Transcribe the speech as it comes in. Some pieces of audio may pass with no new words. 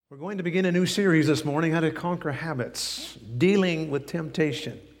We're going to begin a new series this morning, How to Conquer Habits, dealing with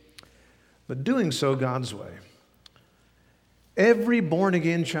temptation, but doing so God's way. Every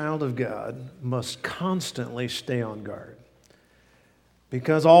born-again child of God must constantly stay on guard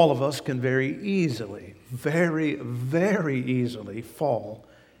because all of us can very easily, very easily fall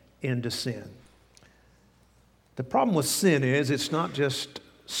into sin. The problem with sin is it's not just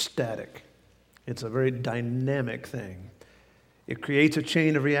static. It's a very dynamic thing. It creates a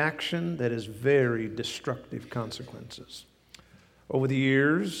chain of reaction that has very destructive consequences. Over the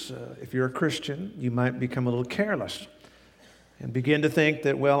years, if you're a Christian, you might become a little careless and begin to think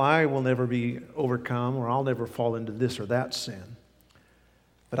that, well, I will never be overcome or I'll never fall into this or that sin.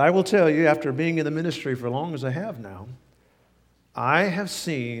 But I will tell you, after being in the ministry for as long as I have now, I have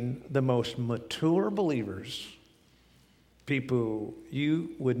seen the most mature believers, people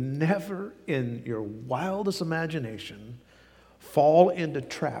you would never in your wildest imagination fall into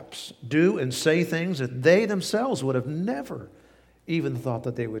traps, do and say things that they themselves would have never even thought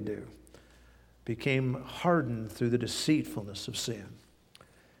that they would do, became hardened through the deceitfulness of sin.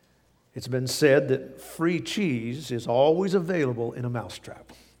 It's been said that free cheese is always available in a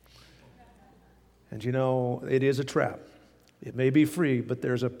mousetrap. And you know, it is a trap. It may be free, but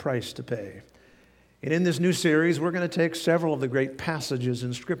there's a price to pay. And in this new series, we're going to take several of the great passages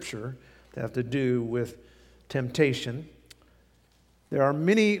in Scripture that have to do with temptation. There are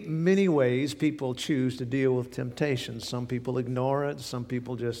many ways people choose to deal with temptation. Some people ignore it. Some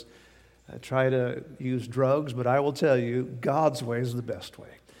people just try to use drugs. But I will tell you, God's way is the best way.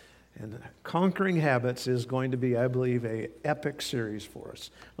 And conquering habits is going to be, I believe, an epic series for us.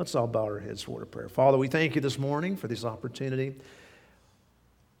 Let's all bow our heads for a word of prayer. Father, we thank you this morning for this opportunity.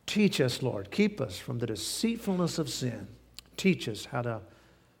 Teach us, Lord. Keep us from the deceitfulness of sin. Teach us how to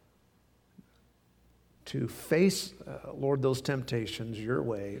face, Lord, those temptations your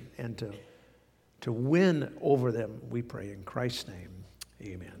way and to win over them, we pray in Christ's name.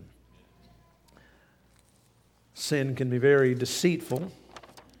 Amen. Sin can be very deceitful.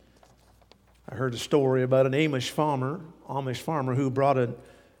 I heard a story about an Amish farmer who brought a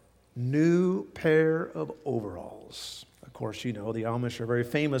new pair of overalls. Of course, you know, the Amish are very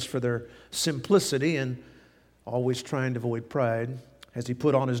famous for their simplicity and always trying to avoid pride. As he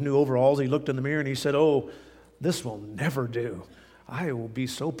put on his new overalls, he looked in the mirror and he said, "Oh, this will never do. I will be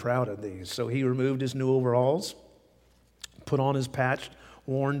so proud of these." So he removed his new overalls, put on his patched,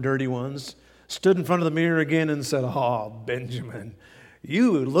 worn, dirty ones, stood in front of the mirror again and said, "Oh, Benjamin,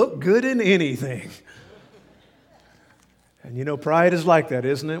 you look good in anything." And you know, pride is like that,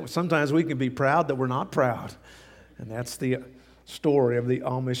 isn't it? Sometimes we can be proud that we're not proud. And that's the story of the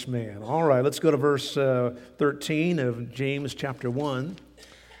Amish man. All right, let's go to verse 13 of James chapter 1.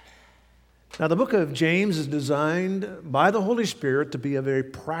 Now, the book of James is designed by the Holy Spirit to be a very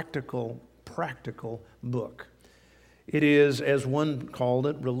practical book. It is, as one called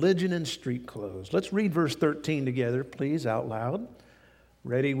it, religion in street clothes. Let's read verse 13 together, please, out loud.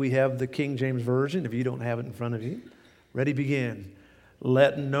 Ready? We have the King James Version, if you don't have it in front of you. Ready, begin.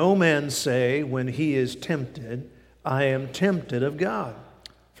 "Let no man say when he is tempted, I am tempted of God.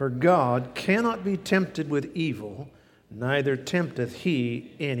 For God cannot be tempted with evil, neither tempteth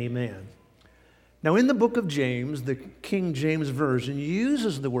he any man." Now, in the book of James, the King James Version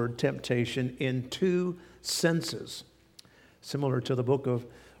uses the word temptation in two senses, similar to the book of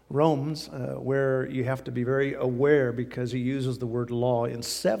Romans, where you have to be very aware because he uses the word law in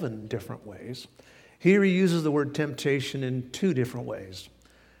 7 different ways. Here he uses the word temptation in 2 different ways.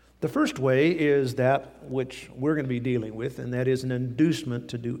 The first way is that which we're going to be dealing with, and that is an inducement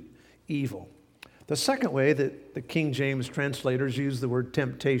to do evil. The second way that the King James translators use the word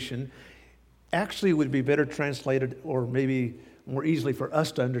temptation actually would be better translated, or maybe more easily for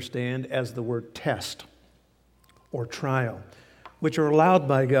us to understand, as the word test or trial, which are allowed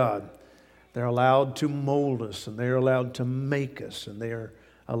by God. They're allowed to mold us, and they're allowed to make us, and they are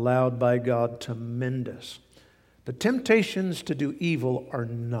allowed by God to mend us. The temptations to do evil are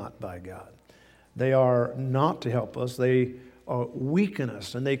not by God. They are not to help us. They weaken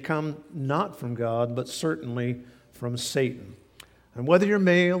us, and they come not from God, but certainly from Satan. And whether you're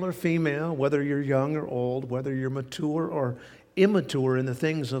male or female, whether you're young or old, whether you're mature or immature in the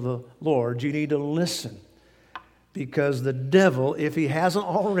things of the Lord, you need to listen. Because the devil, if he hasn't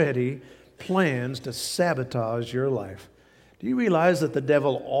already, plans to sabotage your life. Do you realize that the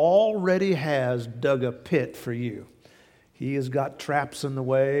devil already has dug a pit for you? He has got traps in the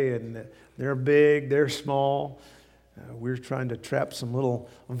way, and they're big, they're small. We're trying to trap some little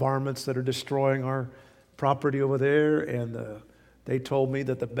varmints that are destroying our property over there, and they told me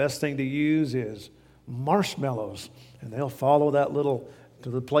that the best thing to use is marshmallows, and they'll follow that little to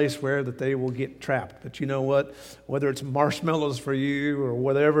the place where that they will get trapped. But you know what? Whether it's marshmallows for you or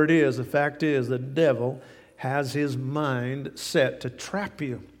whatever it is, the fact is the devil has his mind set to trap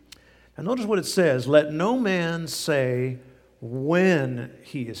you. Now notice what it says, let no man say when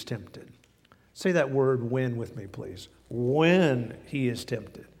he is tempted. Say that word when with me, please. When he is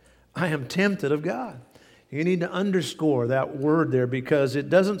tempted. I am tempted of God. You need to underscore that word there because it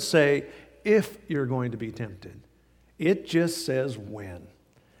doesn't say if you're going to be tempted. It just says when.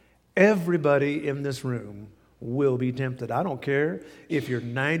 Everybody in this room will be tempted. I don't care if you're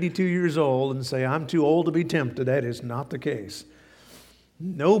 92 years old and say, I'm too old to be tempted. That is not the case.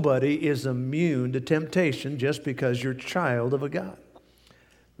 Nobody is immune to temptation just because you're a child of a God.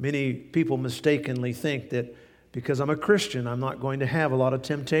 Many people mistakenly think that because I'm a Christian, I'm not going to have a lot of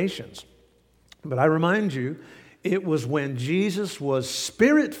temptations. But I remind you, it was when Jesus was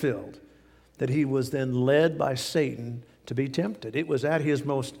Spirit-filled that he was then led by Satan to be tempted. It was at his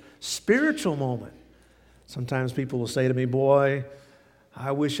most spiritual moment. Sometimes people will say to me, boy,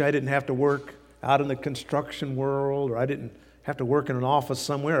 I wish I didn't have to work out in the construction world, or I didn't have to work in an office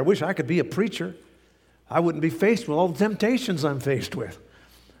somewhere. I wish I could be a preacher. I wouldn't be faced with all the temptations I'm faced with.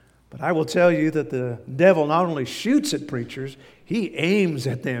 But I will tell you that the devil not only shoots at preachers, he aims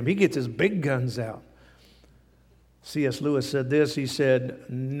at them. He gets his big guns out. C.S. Lewis said this, he said,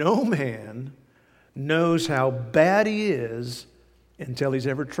 no man knows how bad he is until he's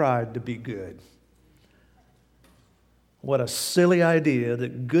ever tried to be good. What a silly idea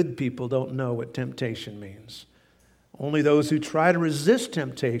that good people don't know what temptation means. Only those who try to resist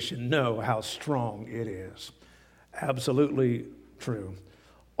temptation know how strong it is. Absolutely true.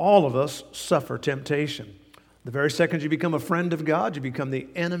 All of us suffer temptation. The very second you become a friend of God, you become the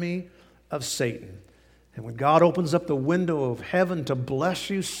enemy of Satan. And when God opens up the window of heaven to bless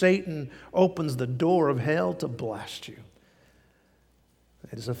you, Satan opens the door of hell to blast you.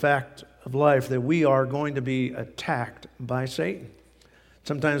 It is a fact of life that we are going to be attacked by Satan.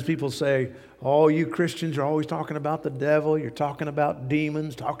 Sometimes people say, oh, you Christians are always talking about the devil, you're talking about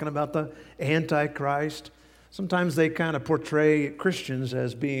demons, talking about the Antichrist. Sometimes they kind of portray Christians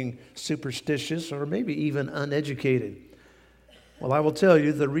as being superstitious or maybe even uneducated. Well, I will tell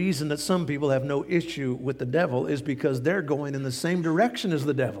you the reason that some people have no issue with the devil is because they're going in the same direction as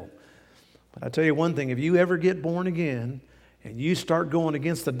the devil. But I tell you one thing, if you ever get born again and you start going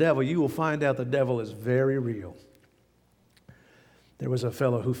against the devil, you will find out the devil is very real. There was a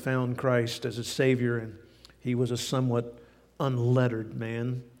fellow who found Christ as a Savior, and he was a somewhat unlettered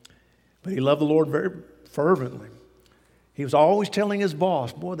man, but he loved the Lord very fervently. He was always telling his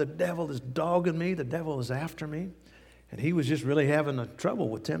boss, boy, the devil is dogging me, the devil is after me. And he was just really having a trouble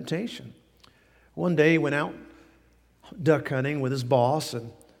with temptation. One day he went out duck hunting with his boss, and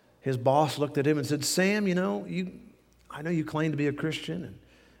his boss looked at him and said, Sam, I know you claim to be a Christian, and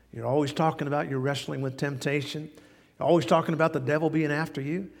you're always talking about your wrestling with temptation. You're always talking about the devil being after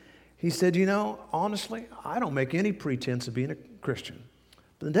you. He said, honestly, I don't make any pretense of being a Christian.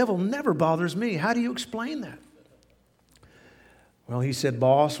 But the devil never bothers me. How do you explain that? Well, he said,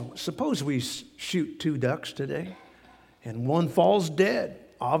 boss, suppose we shoot 2 ducks today. And one falls dead,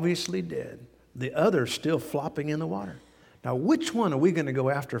 obviously dead. The other still flopping in the water. Now, which one are we going to go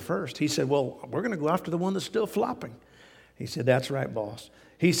after first? He said, well, we're going to go after the one that's still flopping. He said, that's right, boss.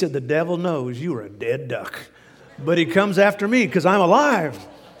 He said, the devil knows you are a dead duck, but he comes after me because I'm alive.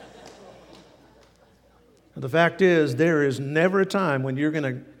 The fact is, there is never a time when you're going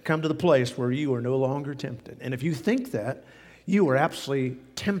to come to the place where you are no longer tempted. And if you think that, you are absolutely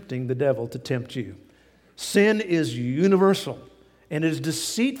tempting the devil to tempt you. Sin is universal, and it is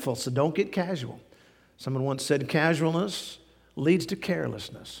deceitful, so don't get casual. Someone once said casualness leads to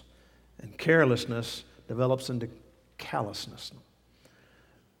carelessness, and carelessness develops into callousness.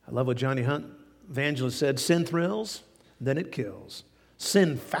 I love what Johnny Hunt, evangelist, said, sin thrills, then it kills.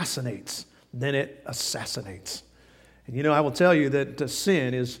 Sin fascinates, then it assassinates. And I will tell you that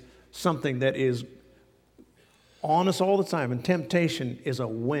sin is something that is on us all the time, and temptation is a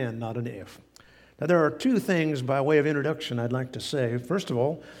when, not an if. Now, there are 2 things by way of introduction I'd like to say. First of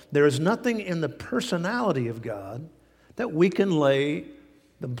all, there is nothing in the personality of God that we can lay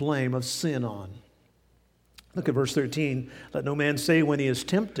the blame of sin on. Look at verse 13. Let no man say when he is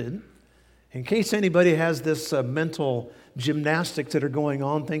tempted. In case anybody has this mental gymnastics that are going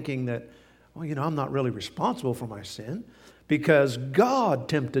on thinking that, I'm not really responsible for my sin because God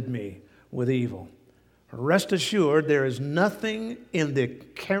tempted me with evil. Rest assured, there is nothing in the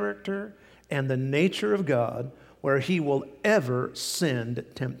character and the nature of God where he will ever send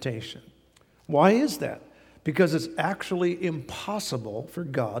temptation. Why is that? Because it's actually impossible for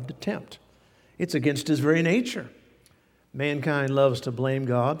God to tempt. It's against his very nature. Mankind loves to blame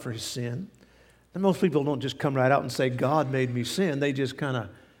God for his sin. And most people don't just come right out and say, God made me sin. They just kind of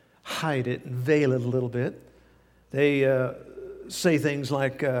hide it and veil it a little bit. They say things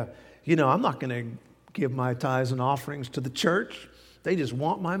like, I'm not going to give my tithes and offerings to the church. They just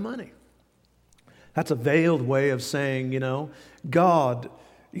want my money. That's a veiled way of saying, God,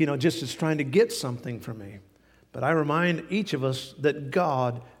 just is trying to get something from me. But I remind each of us that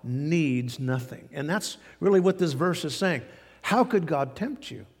God needs nothing. And that's really what this verse is saying. How could God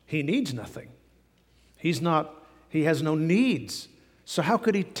tempt you? He needs nothing. He has no needs. So how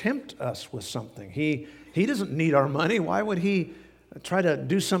could he tempt us with something? He doesn't need our money. Why would he try to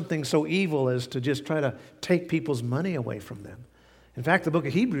do something so evil as to just try to take people's money away from them? In fact, the book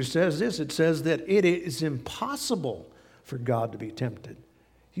of Hebrews says this. It says that it is impossible for God to be tempted.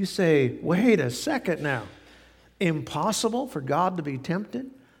 You say, wait a second now. Impossible for God to be tempted?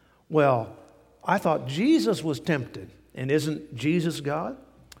 Well, I thought Jesus was tempted. And isn't Jesus God?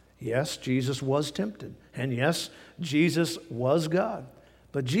 Yes, Jesus was tempted. And yes, Jesus was God.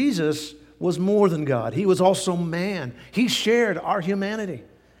 But Jesus was more than God. He was also man. He shared our humanity.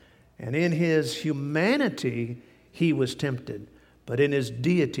 And in his humanity, he was tempted. But in his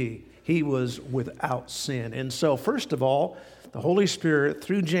deity, he was without sin. And so, first of all, the Holy Spirit,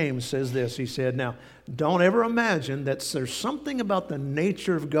 through James, says this. He said, now, don't ever imagine that there's something about the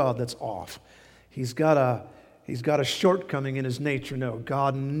nature of God that's off. He's got a shortcoming in his nature. No,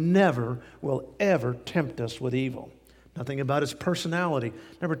 God never will ever tempt us with evil. Nothing about his personality.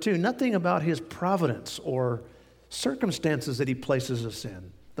 Number two, nothing about his providence or circumstances that he places us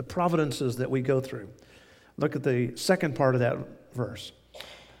in, the providences that we go through. Look at the second part of that verse.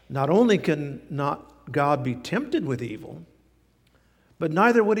 Not only can not God be tempted with evil, but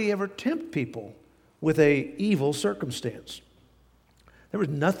neither would he ever tempt people with an evil circumstance. There was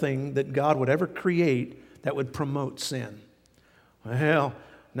nothing that God would ever create that would promote sin. Well,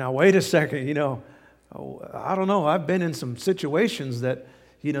 now wait a second, I don't know. I've been in some situations that,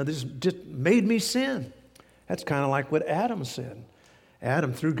 this just made me sin. That's kind of like what Adam said.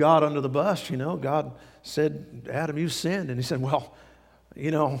 Adam threw God under the bus, God said, Adam, you sinned. And he said, well,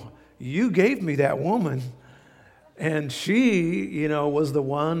 you gave me that woman. And she, was the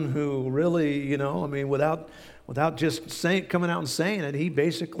one who really, without just coming out and saying it, he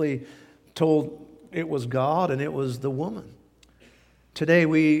basically told it was God and it was the woman. Today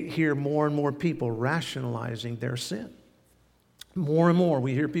we hear more and more people rationalizing their sin. More and more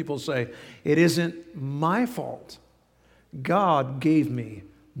we hear people say, it isn't my fault. God gave me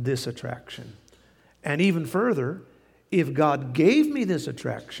this attraction. And even further, if God gave me this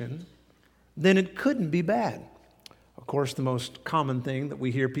attraction, then it couldn't be bad. Of course, the most common thing that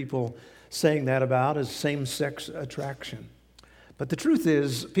we hear people saying that about is same-sex attraction. But the truth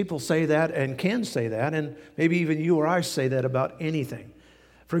is, people say that and can say that, and maybe even you or I say that about anything.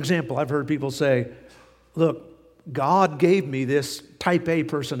 For example, I've heard people say, look, God gave me this type A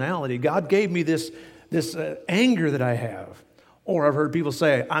personality. God gave me this anger that I have. Or I've heard people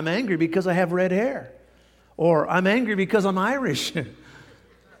say, I'm angry because I have red hair. Or I'm angry because I'm Irish.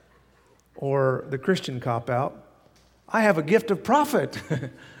 Or the Christian cop-out, I have a gift of prophet.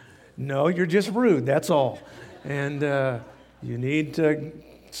 No, you're just rude, that's all. And you need to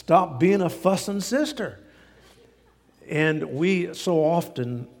stop being a fussing sister. And we so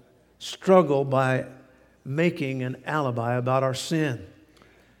often struggle by making an alibi about our sin.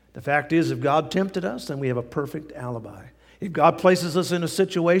 The fact is, if God tempted us, then we have a perfect alibi. If God places us in a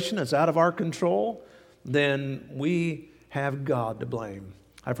situation that's out of our control, then we have God to blame.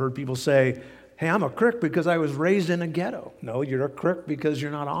 I've heard people say, hey, I'm a crook because I was raised in a ghetto. No, you're a crook because you're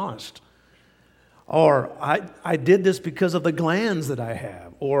not honest. Or I did this because of the glands that I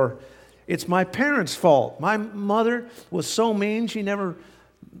have. Or it's my parents' fault. My mother was so mean, she never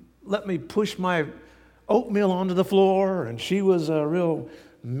let me push my oatmeal onto the floor, and she was a real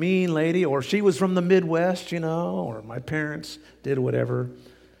mean lady. Or she was from the Midwest, or my parents did whatever.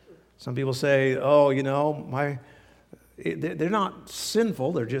 Some people say, they're not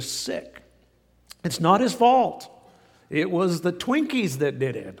sinful, they're just sick. It's not his fault. It was the Twinkies that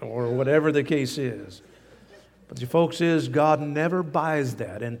did it, or whatever the case is. But the folks is, God never buys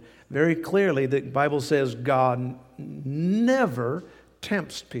that. And very clearly, the Bible says God never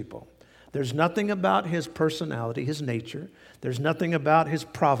tempts people. There's nothing about his personality, his nature. There's nothing about his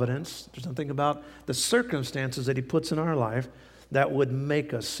providence. There's nothing about the circumstances that he puts in our life that would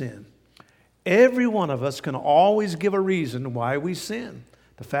make us sin. Every one of us can always give a reason why we sin.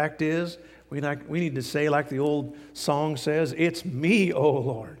 The fact is, we need to say like the old song says, it's me, O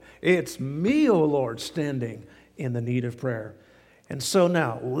Lord. It's me, O Lord, standing in the need of prayer. And so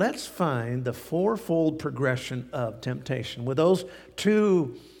now let's find the fourfold progression of temptation. With those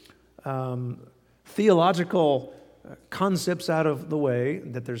two theological concepts out of the way,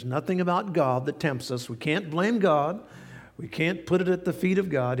 that there's nothing about God that tempts us. We can't blame God. We can't put it at the feet of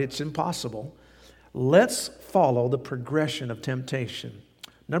God. It's impossible. Let's follow the progression of temptation.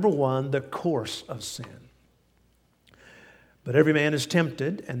 Number one, the course of sin. But every man is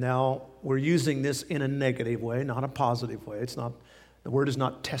tempted, and now we're using this in a negative way, not a positive way. It's not, the word is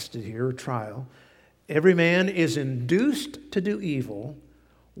not tested here or trial. Every man is induced to do evil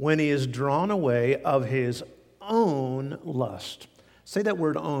when he is drawn away of his own lust. Say that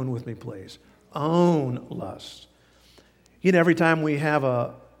word own with me, please. Own lust. You know, every time we have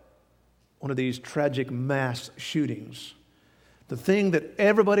one of these tragic mass shootings, the thing that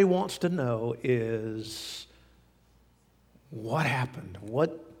everybody wants to know is, what happened?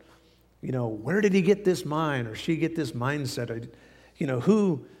 Where did he get this mind or she get this mindset? Or,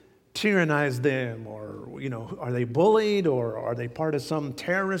 who tyrannized them? Or, are they bullied, or are they part of some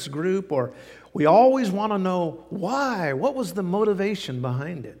terrorist group? Or we always want to know why. What was the motivation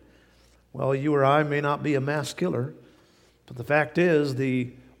behind it? Well, you or I may not be a mass killer, but the fact is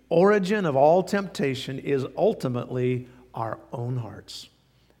the origin of all temptation is ultimately our own hearts.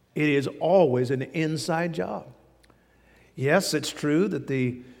 It is always an inside job. Yes, it's true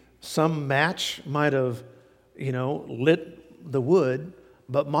that some match might have, lit the wood,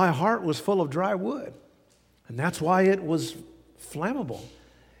 but my heart was full of dry wood. And that's why it was flammable.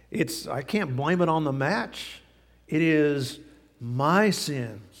 I can't blame it on the match. It is my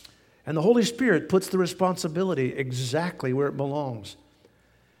sin. And the Holy Spirit puts the responsibility exactly where it belongs.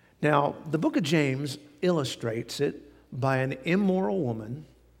 Now, the book of James illustrates it by an immoral woman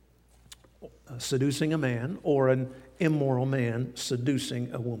seducing a man, or an immoral man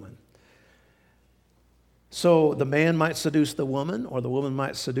seducing a woman. So the man might seduce the woman, or the woman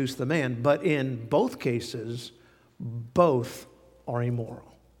might seduce the man, but in both cases, both are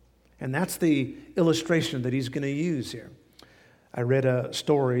immoral. And that's the illustration that he's going to use here. I read a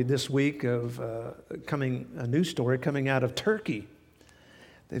story this week of a news story coming out of Turkey.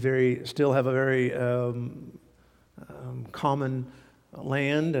 They still have a very common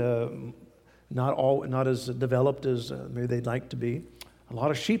land, not as developed as maybe they'd like to be. A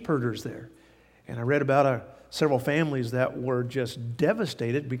lot of sheep herders there. And I read about several families that were just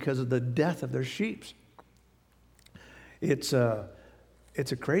devastated because of the death of their sheep. It's a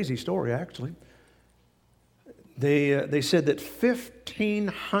crazy story, actually. They said that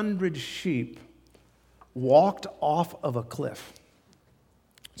 1,500 sheep walked off of a cliff.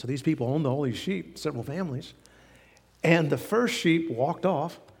 So these people owned all these sheep, several families. And the first sheep walked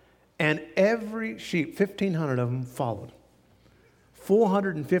off, and every sheep, 1,500 of them, followed.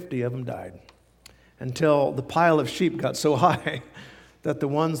 450 of them died, until the pile of sheep got so high that the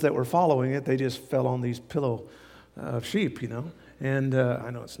ones that were following it, they just fell on these pillow of sheep, And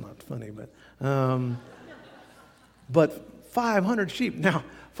I know it's not funny, but 500 sheep. Now,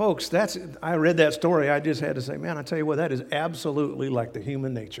 folks, I read that story. I just had to say, man, I tell you what, that is absolutely like the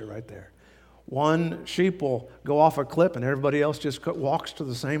human nature right there. One sheep will go off a cliff and everybody else just walks to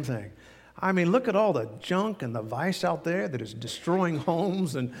the same thing. I mean, look at all the junk and the vice out there that is destroying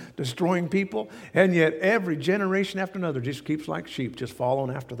homes and destroying people. And yet every generation after another just keeps like sheep, just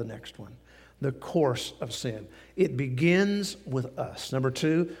following after the next one. The course of sin. It begins with us. Number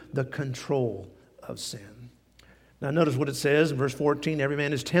two, the control of sin. Now notice what it says in verse 14. Every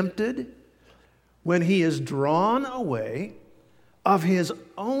man is tempted when he is drawn away of his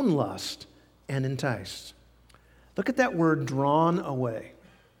own lust and enticed. Look at that word, drawn away.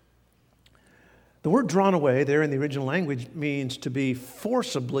 The word drawn away there in the original language means to be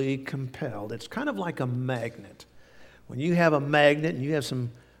forcibly compelled. It's kind of like a magnet. When you have a magnet and you have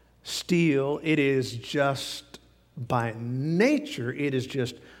some steel, it is just, by nature, it is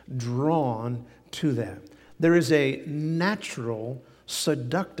just drawn to that. There is a natural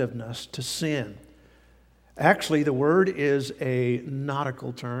seductiveness to sin. Actually, the word is a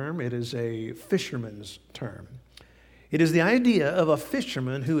nautical term. It is a fisherman's term. It is the idea of a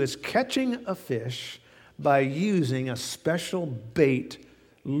fisherman who is catching a fish by using a special bait,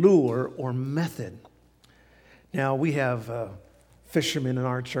 lure, or method. Now, we have fishermen in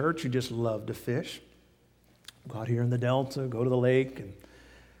our church who just love to fish. Go out here in the Delta, go to the lake. And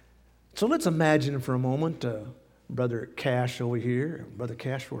so let's imagine for a moment Brother Cash over here. Brother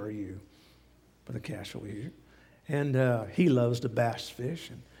Cash, where are you? Brother Cash over here. And he loves to bass fish.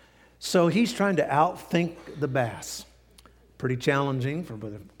 And so he's trying to outthink the bass. Pretty challenging for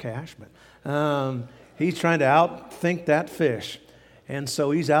Brother Cash, but he's trying to outthink that fish. And so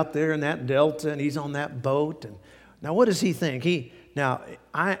he's out there in that delta, and he's on that boat. And now what does he think? He Now,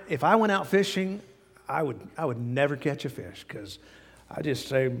 if I went out fishing, I would never catch a fish because I just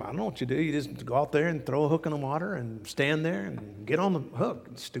say, I don't know what you do. You just go out there and throw a hook in the water and stand there and get on the hook,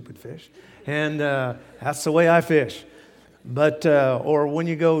 stupid fish. And that's the way I fish. But, or when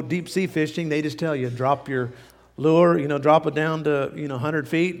you go deep sea fishing, they just tell you, drop your lure, drop it down to, 100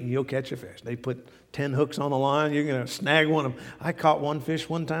 feet and you'll catch a fish. They put 10 hooks on the line. You're going to snag one of them. I caught one fish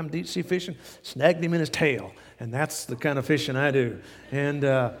one time, deep sea fishing, snagged him in his tail. And that's the kind of fishing I do. And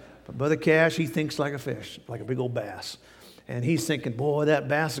Brother Cash, he thinks like a fish, like a big old bass. And he's thinking, boy, that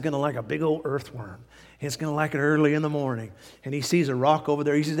bass is going to like a big old earthworm. It's going to like it early in the morning. And he sees a rock over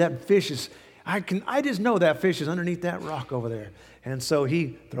there. He says, that fish is, I just know that fish is underneath that rock over there. And so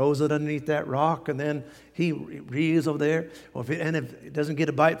he throws it underneath that rock, and then he reels over there. Well, if it doesn't get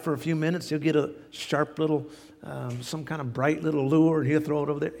a bite for a few minutes, he'll get a sharp little, some kind of bright little lure, and he'll throw it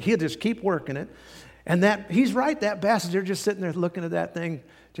over there. He'll just keep working it. And he's right, that bass is there just sitting there looking at that thing,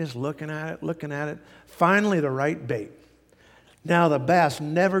 just looking at it. Finally, the right bait. Now, the bass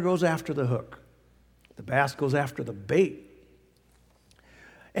never goes after the hook. The bass goes after the bait.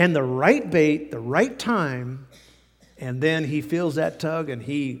 And the right bait, the right time, and then he feels that tug and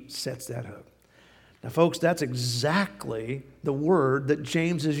he sets that hook. Now, folks, that's exactly the word that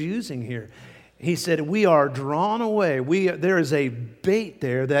James is using here. He said, we are drawn away. There is a bait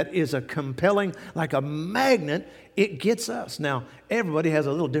there that is a compelling, like a magnet. It gets us. Now, everybody has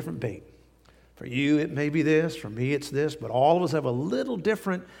a little different bait. For you, it may be this. For me, it's this. But all of us have a little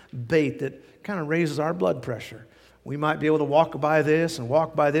different bait that kind of raises our blood pressure. We might be able to walk by this and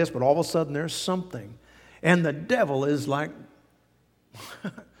walk by this, but all of a sudden there's something. And the devil is like,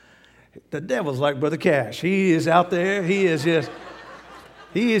 Brother Cash. He is out there. He is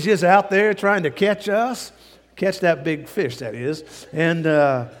just out there trying to catch us, catch that big fish, that is.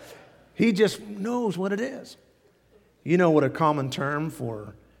 And he just knows what it is. You know what a common term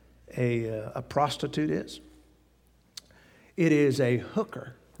for a prostitute is? It is a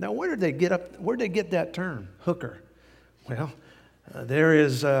hooker. Now, where did they get that term, hooker? Well, there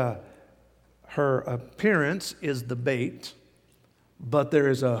is her appearance is the bait, but there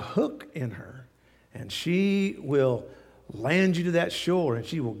is a hook in her, and she will land you to that shore, and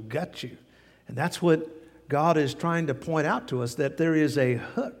she will gut you. And that's what God is trying to point out to us, that there is a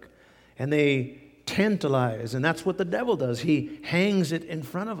hook, and they tantalize, and that's what the devil does. He hangs it in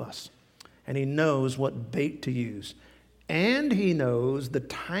front of us, and he knows what bait to use, and he knows the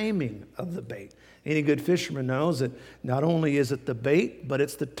timing of the bait. Any good fisherman knows that not only is it the bait, but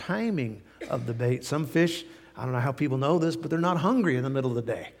it's the timing of the bait. Some fish, I don't know how people know this, but they're not hungry in the middle of the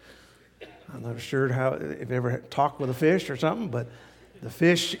day. I'm not sure if you ever talked with a fish or something, but the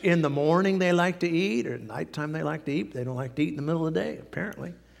fish in the morning they like to eat, or at nighttime they like to eat. They don't like to eat in the middle of the day,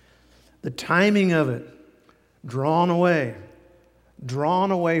 apparently. The timing of it, drawn away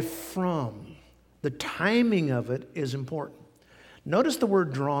from. The timing of it is important. Notice the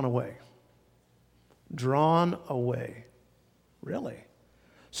word drawn away. Drawn away. Really?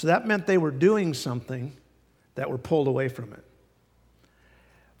 So that meant they were doing something that were pulled away from it.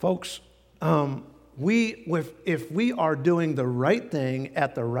 Folks, if we are doing the right thing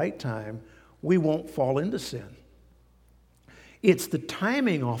at the right time, we won't fall into sin. It's the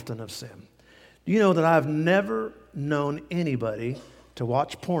timing often of sin. Do you know that I've never known anybody to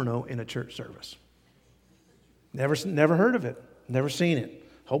watch porno in a church service? Never heard of it. Never seen it.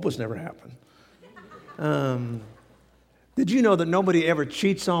 Hope it's never happened. Did you know that nobody ever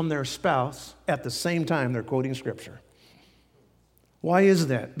cheats on their spouse at the same time they're quoting Scripture? Why is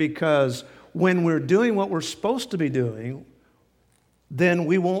that? Because when we're doing what we're supposed to be doing, then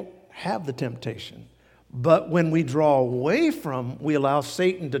we won't have the temptation. But when we draw away from, we allow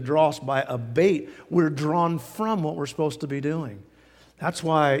Satan to draw us by a bait, we're drawn from what we're supposed to be doing. That's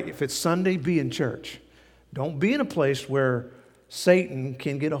why if it's Sunday, be in church. Don't be in a place where Satan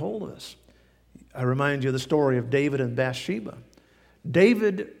can get a hold of us. I remind you of the story of David and Bathsheba.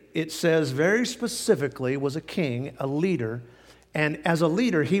 David, it says very specifically, was a king, a leader, and as a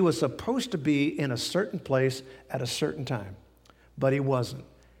leader, he was supposed to be in a certain place at a certain time, but he wasn't.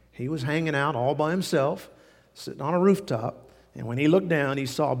 He was hanging out all by himself, sitting on a rooftop, and when he looked down, he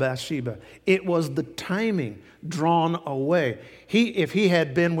saw Bathsheba. It was the timing, drawn away. If he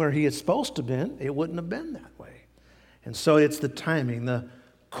had been where he had supposed to have been, it wouldn't have been that way. And so it's the timing, the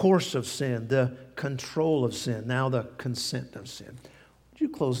course of sin, the control of sin, now the consent of sin. Would you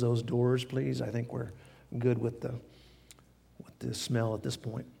close those doors, please? I think we're good with the smell at this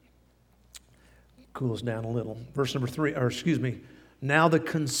point. Cool us down a little. Verse number 3, now the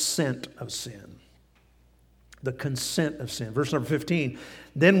consent of sin. The consent of sin. Verse number 15,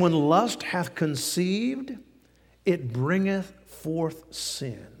 then when lust hath conceived, it bringeth forth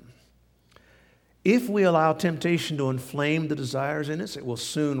sin. If we allow temptation to inflame the desires in us, it will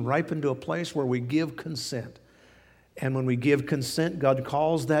soon ripen to a place where we give consent. And when we give consent, God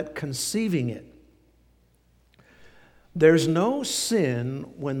calls that conceiving it. There's no sin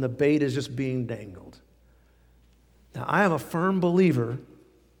when the bait is just being dangled. Now, I am a firm believer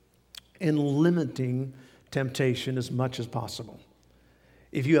in limiting temptation as much as possible.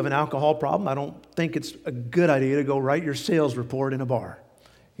 If you have an alcohol problem, I don't think it's a good idea to go write your sales report in a bar.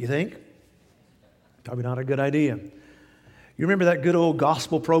 You think? Probably not a good idea. You remember that good old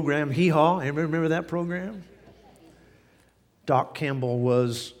gospel program, Hee Haw? Anybody remember that program? Doc Campbell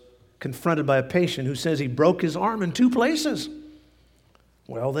was confronted by a patient who says he broke his arm in 2 places.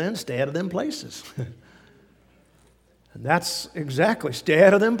 Well then, stay out of them places. And that's exactly, stay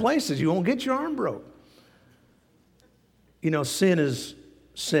out of them places. You won't get your arm broke. You know, sin is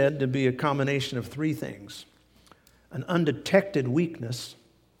said to be a combination of 3 things: an undetected weakness,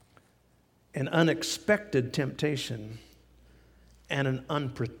 an unexpected temptation, and an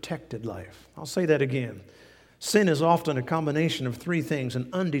unprotected life. I'll say that again. Sin is often a combination of 3 things: an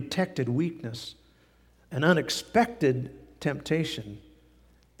undetected weakness, an unexpected temptation,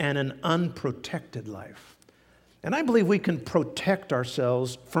 and an unprotected life. And I believe we can protect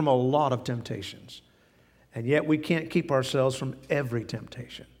ourselves from a lot of temptations, and yet we can't keep ourselves from every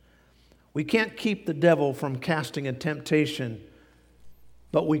temptation. We can't keep the devil from casting a temptation,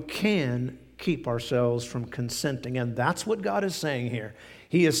 but we can keep ourselves from consenting. And that's what God is saying here.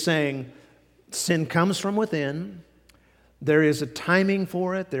 He is saying sin comes from within. There is a timing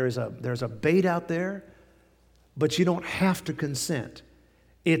for it. There's a bait out there, but you don't have to consent.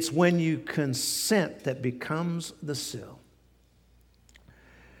 It's when you consent that becomes the sill.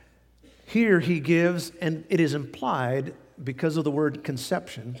 Here he gives, and it is implied because of the word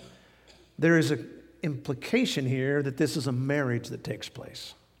conception, there is an implication here that this is a marriage that takes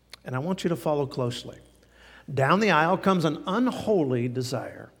place. And I want you to follow closely. Down the aisle comes an unholy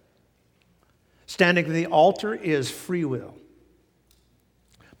desire. Standing at the altar is free will.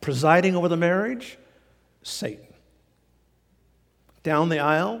 Presiding over the marriage, Satan. Down the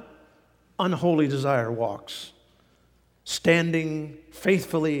aisle, unholy desire walks. Standing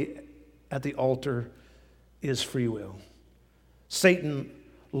faithfully at the altar is free will. Satan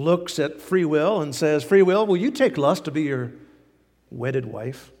looks at free will and says, "Free will, will you take lust to be your wedded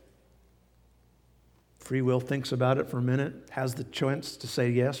wife?" Free will thinks about it for a minute, has the choice to say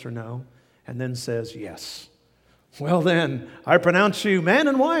yes or no, and then says yes. Well then, I pronounce you man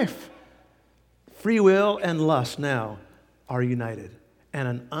and wife. Free will and lust now are united, and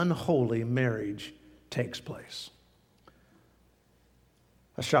an unholy marriage takes place.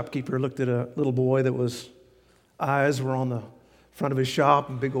 A shopkeeper looked at a little boy that was eyes were on the front of his shop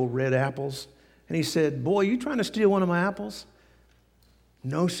and big old red apples. And he said, "Boy, you trying to steal one of my apples?"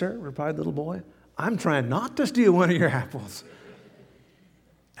 "No, sir," replied the little boy. "I'm trying not to steal one of your apples."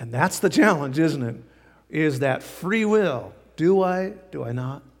 And that's the challenge, isn't it? Is that free will. Do I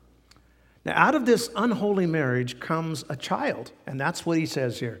not? Now, out of this unholy marriage comes a child, and that's what he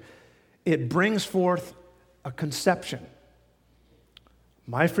says here. It brings forth a conception.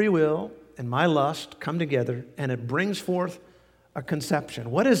 My free will and my lust come together, and it brings forth a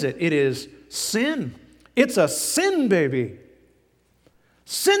conception. What is it? It is sin. It's a sin baby.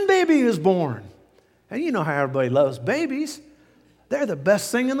 Sin baby is born. And you know how everybody loves babies. They're the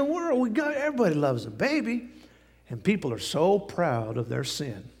best thing in the world. Everybody loves a baby. And people are so proud of their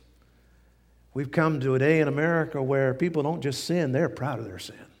sin. We've come to a day in America where people don't just sin, they're proud of their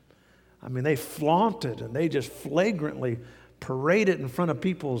sin. I mean, they flaunt it and they just flagrantly parade it in front of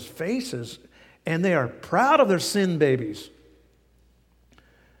people's faces, and they are proud of their sin babies.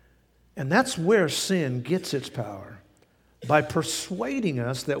 And that's where sin gets its power, by persuading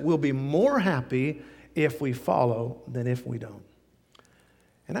us that we'll be more happy if we follow than if we don't.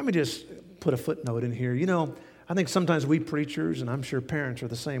 And let me just put a footnote in here. You know, I think sometimes we preachers, and I'm sure parents are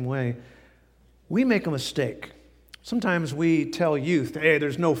the same way, we make a mistake. Sometimes we tell youth, "Hey,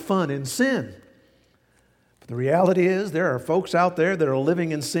 there's no fun in sin." But the reality is there are folks out there that are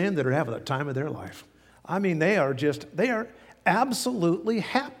living in sin that are having the time of their life. I mean, they are absolutely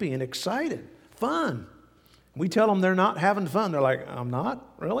happy and excited, fun. We tell them they're not having fun. They're like, "I'm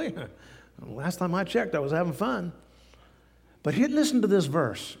not? Really? Last time I checked, I was having fun." But here, listen to this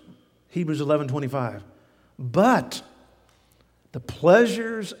verse, Hebrews 11:25. "But the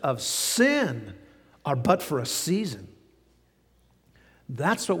pleasures of sin are but for a season."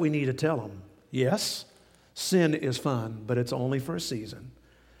 That's what we need to tell them. Yes, sin is fun, but it's only for a season.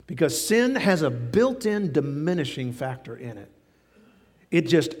 Because sin has a built-in diminishing factor in it. It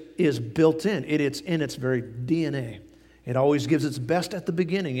just is built in. It's in its very DNA. It always gives its best at the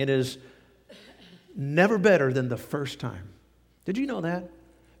beginning. It is never better than the first time. Did you know that?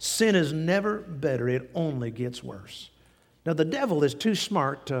 Sin is never better. It only gets worse. Now, the devil is too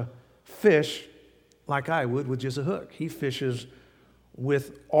smart to fish like I would with just a hook. He fishes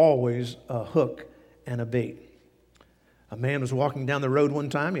with always a hook and a bait. A man was walking down the road one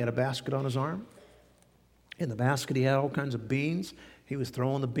time. He had a basket on his arm. In the basket, he had all kinds of beans. He was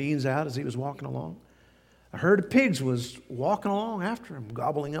throwing the beans out as he was walking along. A herd of pigs was walking along after him,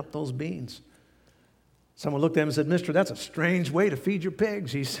 gobbling up those beans. Someone looked at him and said, "Mister, that's a strange way to feed your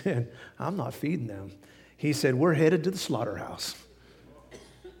pigs." He said, "I'm not feeding them." He said, "We're headed to the slaughterhouse."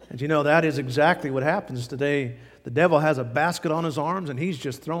 And you know, that is exactly what happens today. The devil has a basket on his arms, and he's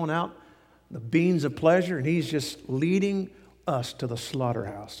just throwing out the beans of pleasure, and he's just leading us to the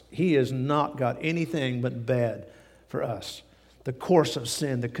slaughterhouse. He has not got anything but bad for us. The course of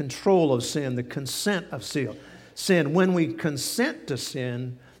sin, the control of sin, the consent of sin. When we consent to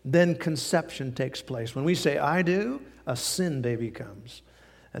sin, then conception takes place. When we say, "I do," a sin baby comes.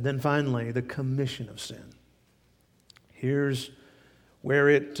 And then finally, the commission of sin. Here's where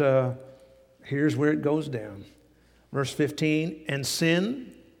it goes down. Verse 15, "And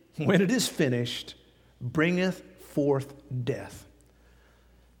sin, when it is finished, bringeth forth death."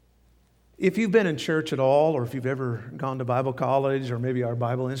 If you've been in church at all, or if you've ever gone to Bible college or maybe our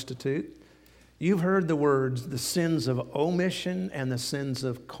Bible Institute, you've heard the words, the sins of omission and the sins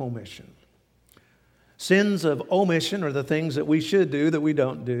of commission. Sins of omission are the things that we should do that we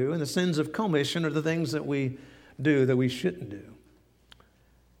don't do, and the sins of commission are the things that we do that we shouldn't do.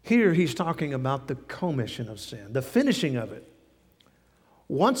 Here he's talking about the commission of sin, the finishing of it.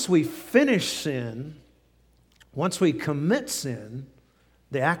 Once we finish sin, once we commit sin,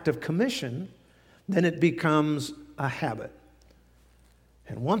 the act of commission, then it becomes a habit.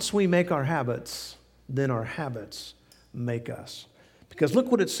 And once we make our habits, then our habits make us. Because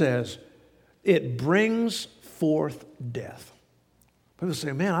look what it says. It brings forth death. People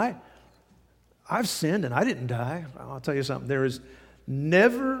say, "Man, I've sinned and I didn't die." I'll tell you something. There is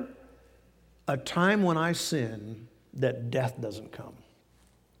never a time when I sin that death doesn't come.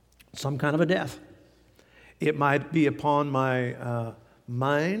 Some kind of a death. It might be upon my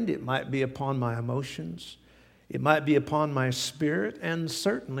mind. It might be upon my emotions. It might be upon my spirit, and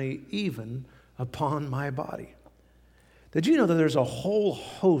certainly even upon my body. Did you know that there's a whole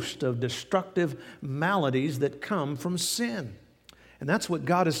host of destructive maladies that come from sin? And that's what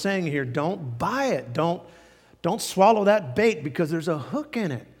God is saying here. Don't buy it. Don't swallow that bait, because there's a hook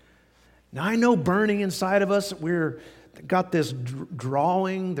in it. Now, I know burning inside of us, we're got this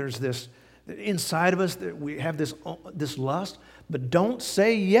drawing. There's this inside of us that we have this lust. But don't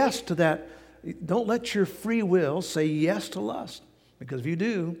say yes to that. Don't let your free will say yes to lust. Because if you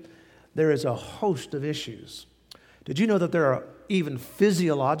do, there is a host of issues. Did you know that there are even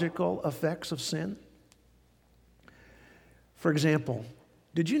physiological effects of sin? For example,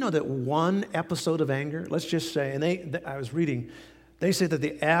 did you know that one episode of anger, let's just say, and I was reading, they say that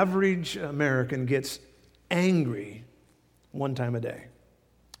the average American gets angry one time a day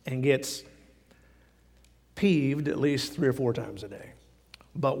and gets peeved at least 3 or 4 times a day.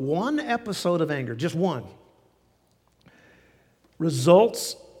 But one episode of anger, just one,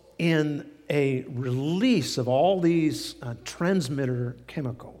 results in a release of all these transmitter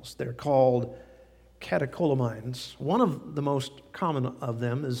chemicals. They're called catecholamines. One of the most common of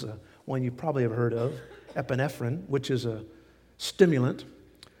them is one you probably have heard of, epinephrine, which is a stimulant.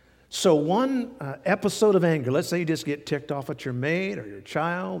 So one episode of anger, let's say you just get ticked off at your mate or your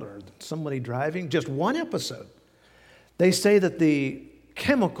child or somebody driving, just one episode. They say that the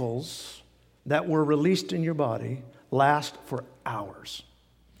chemicals that were released in your body last for hours.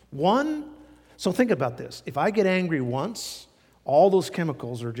 So think about this. If I get angry once, all those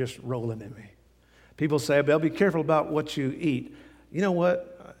chemicals are just rolling in me. People say, "Well, be careful about what you eat." You know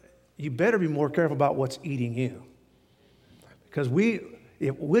what? You better be more careful about what's eating you. Because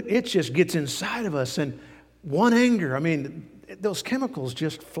it just gets inside of us, and one anger, those chemicals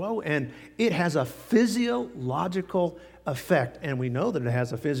just flow, and it has a physiological effect. And we know that it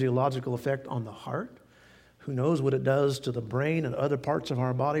has a physiological effect on the heart. Who knows what it does to the brain and other parts of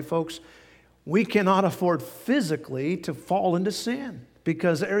our body, folks? We cannot afford physically to fall into sin,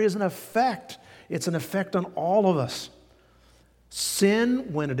 because there is an effect. It's an effect on all of us.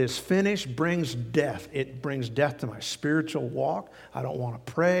 Sin, when it is finished, brings death. It brings death to my spiritual walk. I don't want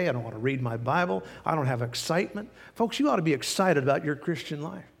to pray. I don't want to read my Bible. I don't have excitement. Folks, you ought to be excited about your Christian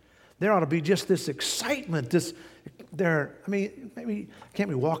life. There ought to be just this excitement, this maybe can't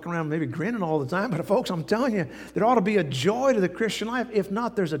be walking around maybe grinning all the time, but folks, I'm telling you, there ought to be a joy to the Christian life. If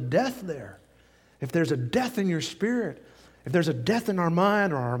not, there's a death there. If there's a death in your spirit, if there's a death in our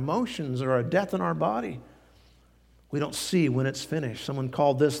mind or our emotions or a death in our body, we don't see when it's finished. Someone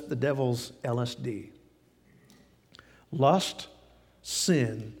called this the devil's LSD. Lust,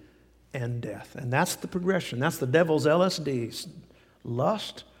 sin, and death. And that's the progression. That's the devil's LSD.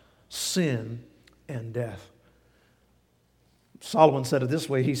 Lust, sin, and death. Solomon said it this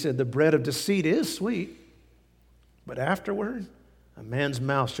way. He said, the bread of deceit is sweet, but afterward, a man's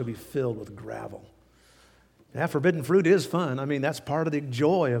mouth shall be filled with gravel. That forbidden fruit is fun. That's part of the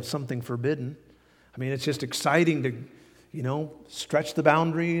joy of something forbidden. It's just exciting to, stretch the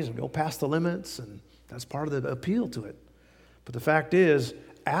boundaries and go past the limits, and that's part of the appeal to it. But the fact is,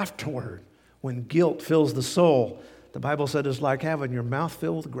 afterward, when guilt fills the soul, the Bible said it's like having your mouth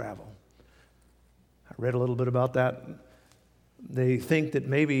filled with gravel. I read a little bit about that. They think that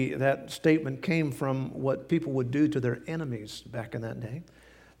maybe that statement came from what people would do to their enemies back in that day.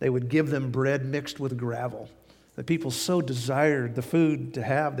 They would give them bread mixed with gravel. The people so desired the food to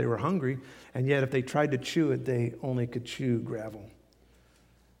have, they were hungry, and yet if they tried to chew it, they only could chew gravel.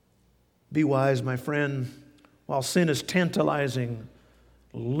 Be wise, my friend. While sin is tantalizing,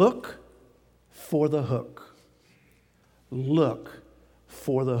 look for the hook. Look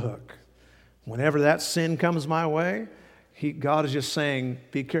for the hook. Whenever that sin comes my way, God is just saying,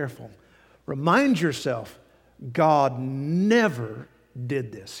 be careful. Remind yourself, God never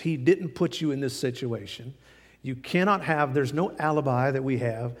did this. He didn't put you in this situation. You cannot have, there's no alibi that we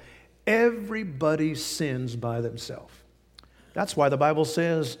have. Everybody sins by themselves. That's why the Bible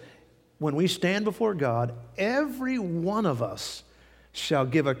says, when we stand before God, every one of us shall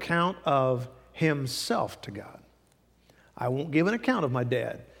give account of himself to God. I won't give an account of my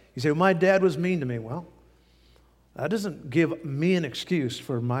dad. You say, well, my dad was mean to me. Well, that doesn't give me an excuse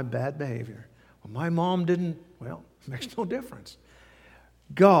for my bad behavior. Well, my mom didn't, well, it makes no difference.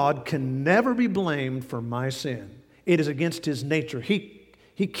 God can never be blamed for my sin. It is against his nature. He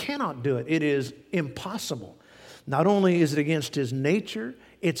cannot do it. It is impossible. Not only is it against his nature,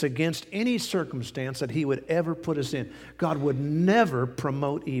 it's against any circumstance that he would ever put us in. God would never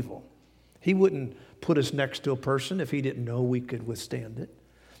promote evil. He wouldn't put us next to a person if he didn't know we could withstand it.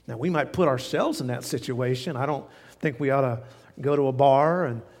 Now, we might put ourselves in that situation. I don't think we ought to go to a bar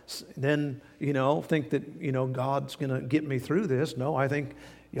and then, think that, God's going to get me through this. No, I think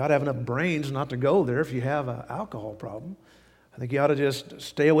you ought to have enough brains not to go there if you have an alcohol problem. I think you ought to just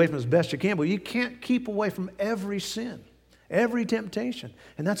stay away from it as best you can. But you can't keep away from every sin, every temptation.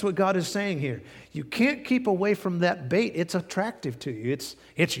 And that's what God is saying here. You can't keep away from that bait. It's attractive to you.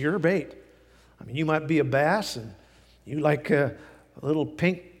 It's your bait. You might be a bass and you like little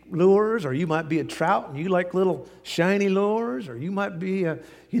pink lures, or you might be a trout and you like little shiny lures, or you might be a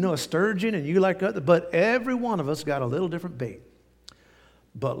sturgeon and you like other, but every one of us got a little different bait.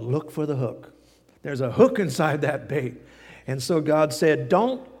 But look for the hook. There's a hook inside that bait. And so God said,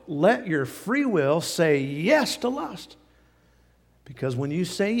 don't let your free will say yes to lust. Because when you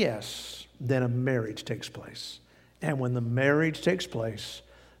say yes, then a marriage takes place. And when the marriage takes place,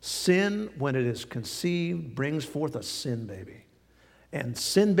 sin, when it is conceived, brings forth a sin baby. And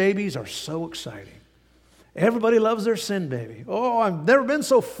sin babies are so exciting. Everybody loves their sin baby. Oh, I've never been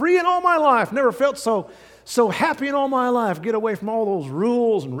so free in all my life. Never felt so happy in all my life. Get away from all those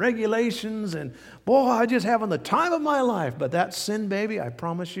rules and regulations. And boy, I'm just having the time of my life. But that sin baby, I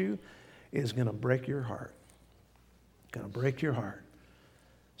promise you, is going to break your heart. Going to break your heart.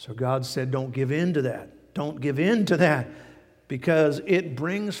 So God said, don't give in to that. Don't give in to that. Because it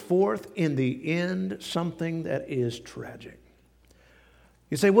brings forth in the end something that is tragic.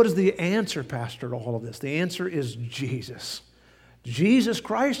 You say, what is the answer, Pastor, to all of this? The answer is Jesus. Jesus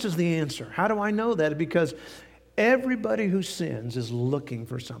Christ is the answer. How do I know that? Because everybody who sins is looking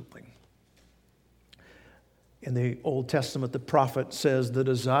for something. In the Old Testament, the prophet says, the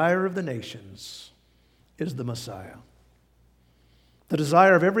desire of the nations is the Messiah. The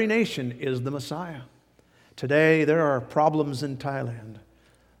desire of every nation is the Messiah. Today, there are problems in Thailand.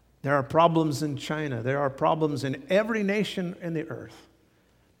 There are problems in China. There are problems in every nation in the earth.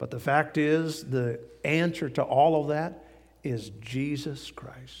 But the fact is, the answer to all of that is Jesus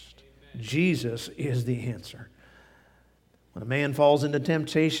Christ. Amen. Jesus is the answer. When a man falls into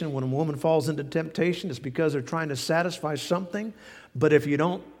temptation, when a woman falls into temptation, it's because they're trying to satisfy something. But if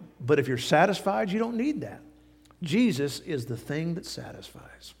you're satisfied, you don't need that. Jesus is the thing that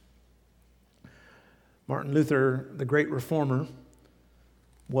satisfies. Martin Luther, the great reformer,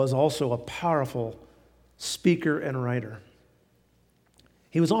 was also a powerful speaker and writer.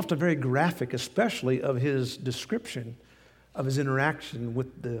 He was often very graphic, especially of his description of his interaction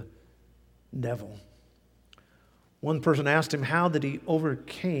with the devil. One person asked him how that he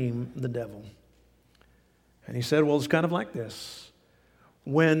overcame the devil. And he said, well, it's kind of like this.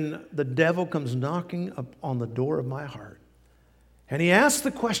 When the devil comes knocking up on the door of my heart, and he asks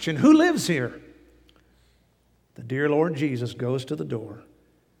the question, who lives here? The dear Lord Jesus goes to the door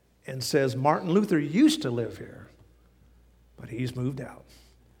and says, Martin Luther used to live here, but he's moved out.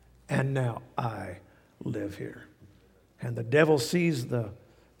 And now I live here. And the devil sees the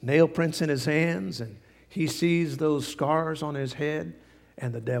nail prints in his hands, and he sees those scars on his head,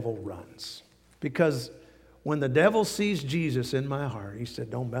 and the devil runs. Because when the devil sees Jesus in my heart, he said,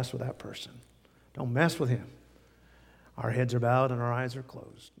 don't mess with that person. Don't mess with him. Our heads are bowed and our eyes are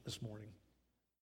closed this morning.